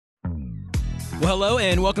Well, hello,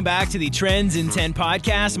 and welcome back to the Trends in 10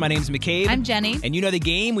 podcast. My name's McCabe. I'm Jenny. And you know the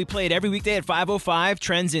game. We play it every weekday at 5:05,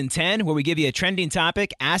 Trends in 10, where we give you a trending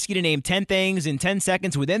topic, ask you to name 10 things in 10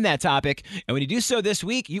 seconds within that topic. And when you do so this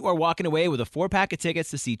week, you are walking away with a 4-pack of tickets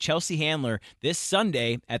to see Chelsea Handler this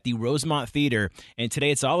Sunday at the Rosemont Theater. And today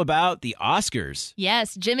it's all about the Oscars.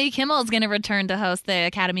 Yes, Jimmy Kimmel is going to return to host the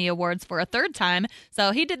Academy Awards for a third time.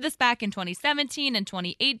 So he did this back in 2017 and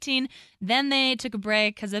 2018. Then they took a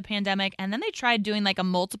break because of the pandemic, and then they tried doing like a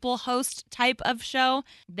multiple host type of show.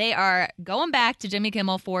 They are going back to Jimmy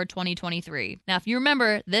Kimmel for 2023. Now, if you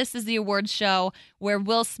remember, this is the awards show where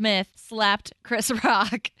Will Smith slapped Chris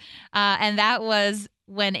Rock, and that was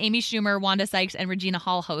when Amy Schumer, Wanda Sykes, and Regina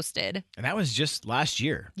Hall hosted. And that was just last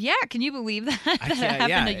year. Yeah, can you believe that? That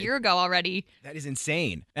happened a year ago already. That is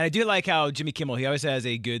insane. And I do like how Jimmy Kimmel, he always has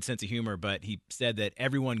a good sense of humor, but he said that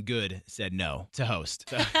everyone good said no to host.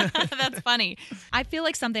 So. That's funny. I feel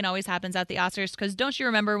like something always happens at the Oscars, because don't you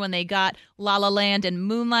remember when they got La La Land and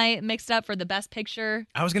Moonlight mixed up for the Best Picture?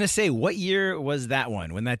 I was going to say, what year was that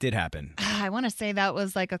one when that did happen? I want to say that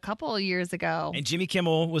was like a couple of years ago. And Jimmy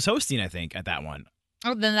Kimmel was hosting, I think, at that one.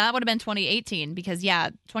 Oh, then that would have been 2018 because,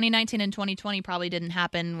 2019 and 2020 probably didn't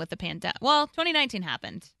happen with the pandemic. Well, 2019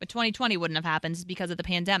 happened, but 2020 wouldn't have happened because of the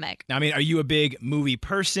pandemic. Now, I mean, are you a big movie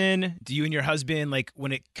person? Do you and your husband, like,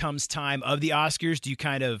 when it comes time of the Oscars, do you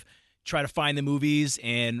kind of try to find the movies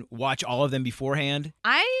and watch all of them beforehand?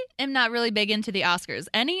 I am not really big into the Oscars.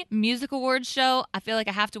 Any music awards show, I feel like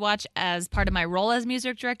I have to watch as part of my role as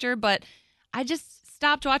music director, but I just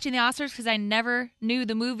stopped watching the Oscars because I never knew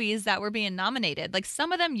the movies that were being nominated. Like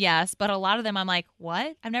some of them, yes, but a lot of them I'm like,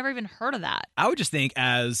 what? I've never even heard of that. I would just think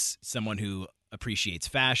as someone who appreciates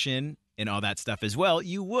fashion and all that stuff as well,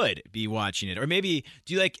 you would be watching it. Or maybe,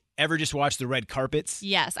 do you like ever just watch the red carpets?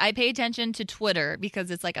 Yes, I pay attention to Twitter because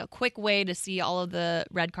it's like a quick way to see all of the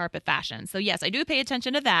red carpet fashion. So yes, I do pay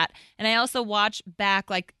attention to that. And I also watch back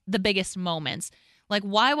like the biggest moments. Like,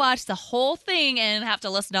 why watch the whole thing and have to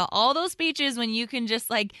listen to all those speeches when you can just,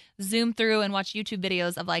 like, zoom through and watch YouTube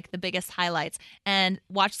videos of, like, the biggest highlights and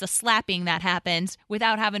watch the slapping that happens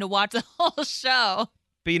without having to watch the whole show?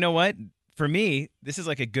 But you know what? For me, this is,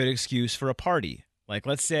 like, a good excuse for a party. Like,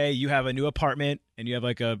 let's say you have a new apartment and you have,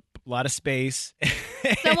 like, a lot of space.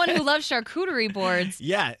 Someone who loves charcuterie boards.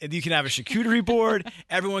 Yeah, and you can have a charcuterie board.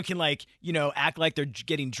 Everyone can, like, act like they're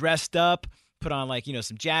getting dressed up. Put on like,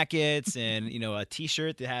 some jackets and, a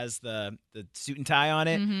T-shirt that has the suit and tie on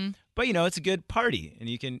it. Mm-hmm. But, it's a good party and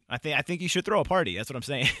you can, I think you should throw a party. That's what I'm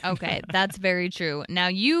saying. Okay, that's very true. Now,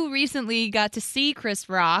 you recently got to see Chris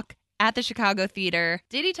Rock at the Chicago Theater.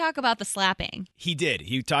 Did he talk about the slapping? He did.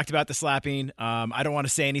 He talked about the slapping. I don't want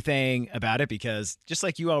to say anything about it because just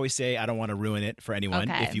like you always say, I don't want to ruin it for anyone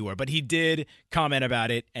if you were. But he did comment about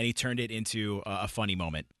it and he turned it into a funny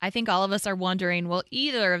moment. I think all of us are wondering, will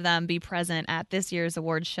either of them be present at this year's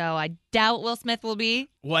awards show? I doubt Will Smith will be.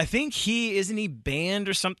 Well, I think isn't he banned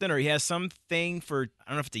or something, or he has something for, I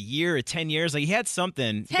don't know if it's a year or 10 years. Like he had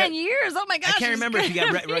something. 10 years? Oh my gosh. I can't remember if he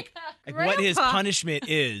got what his punishment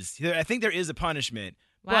is. I think there is a punishment.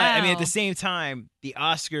 Wow. But, I mean, at the same time, the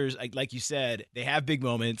Oscars, like you said, they have big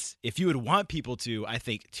moments. If you would want people to, I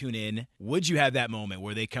think, tune in, would you have that moment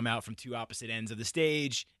where they come out from two opposite ends of the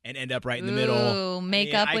stage and end up right in the middle?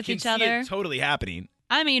 Make up with each other? I can see it totally happening.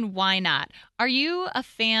 I mean, why not? Are you a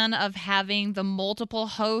fan of having the multiple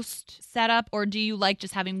host setup, or do you like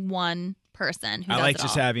just having one person who does I like it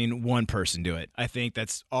just all? having one person do it. I think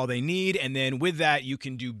that's all they need. And then with that, you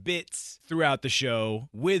can do bits throughout the show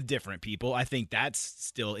with different people. I think that's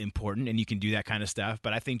still important and you can do that kind of stuff.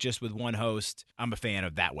 But I think just with one host, I'm a fan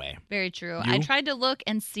of that way. Very true. You? I tried to look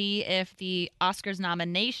and see if the Oscars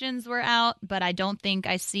nominations were out, but I don't think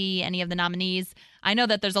I see any of the nominees. I know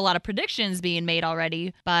that there's a lot of predictions being made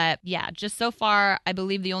already, but yeah, just so far, I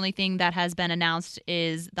believe the only thing that has been announced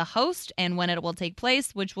is the host and when it will take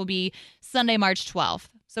place, which will be Sunday, March 12th.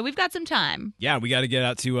 So we've got some time. Yeah, we got to get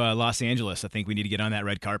out to Los Angeles. I think we need to get on that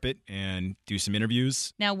red carpet and do some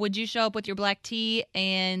interviews. Now, would you show up with your black tee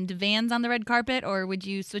and Vans on the red carpet, or would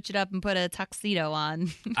you switch it up and put a tuxedo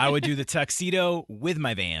on? I would do the tuxedo with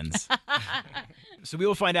my Vans. So we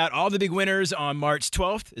will find out all the big winners on March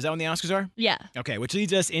 12th. Is that when the Oscars are? Yeah. Okay, which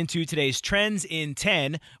leads us into today's Trends in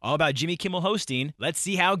 10, all about Jimmy Kimmel hosting. Let's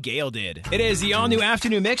see how Gail did. It is the all-new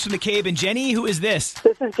afternoon mix from McCabe and Jenny. Who is this?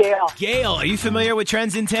 This is Gail. Gail, are you familiar with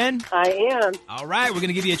Trends in in 10? I am. All right, we're going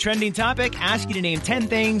to give you a trending topic, ask you to name 10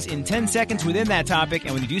 things in 10 seconds within that topic,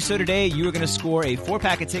 and when you do so today, you are going to score a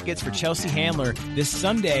 4-pack of tickets for Chelsea Handler this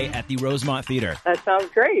Sunday at the Rosemont Theater. That sounds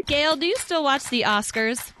great. Gail, do you still watch the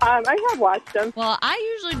Oscars? I have watched them. Well,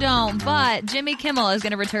 I usually don't, but Jimmy Kimmel is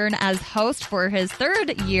going to return as host for his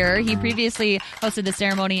third year. He previously hosted the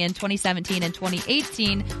ceremony in 2017 and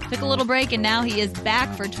 2018, took a little break, and now he is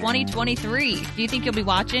back for 2023. Do you think you'll be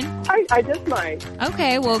watching? I just might.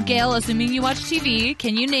 Okay, well, Gail, assuming you watch TV,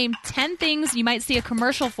 can you name 10 things you might see a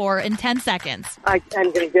commercial for in 10 seconds? I'm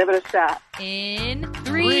going to give it a shot. In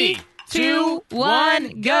 3, 2,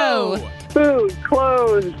 1, go. Food,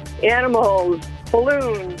 clothes, animals,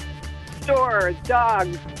 balloons, stores,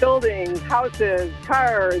 dogs, buildings, houses,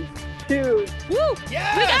 cars, shoes. Woo!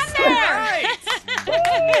 Yes! We got there!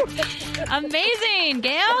 Amazing,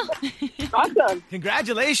 Gail. Awesome.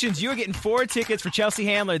 Congratulations, you are getting 4 tickets for Chelsea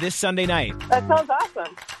Handler this Sunday night. That sounds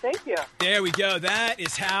awesome. Thank you. There we go. That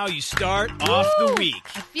is how you start off the week.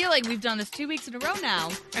 I feel like we've done this 2 weeks in a row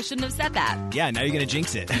now. I shouldn't have said that. Yeah, now you're going to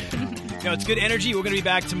jinx it. No, it's good energy. We're going to be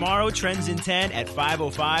back tomorrow, Trends in 10 at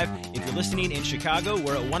 5:05. If you're listening in Chicago,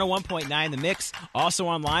 we're at 101.9 The Mix, also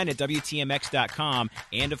online at WTMX.com,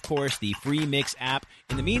 and, of course, the free Mix app.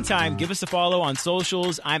 In the meantime, give us a follow on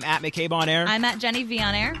socials. I'm at McCabe on Air. I'm at Jenny V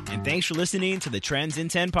on Air. And thanks for listening to the Trends in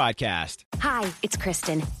 10 podcast. Hi, it's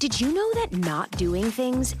Kristen. Did you know that not doing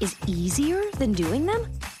things is easier than doing them?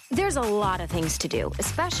 There's a lot of things to do,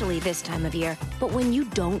 especially this time of year. But when you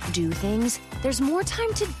don't do things, there's more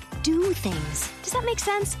time to do things. Does that make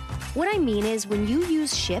sense? What I mean is when you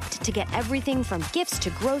use Shipt to get everything from gifts to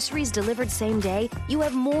groceries delivered same day, you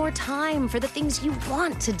have more time for the things you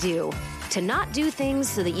want to do. To not do things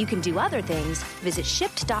so that you can do other things, visit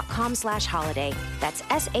shipt.com/holiday. That's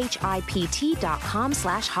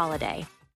SHIPT.com/holiday.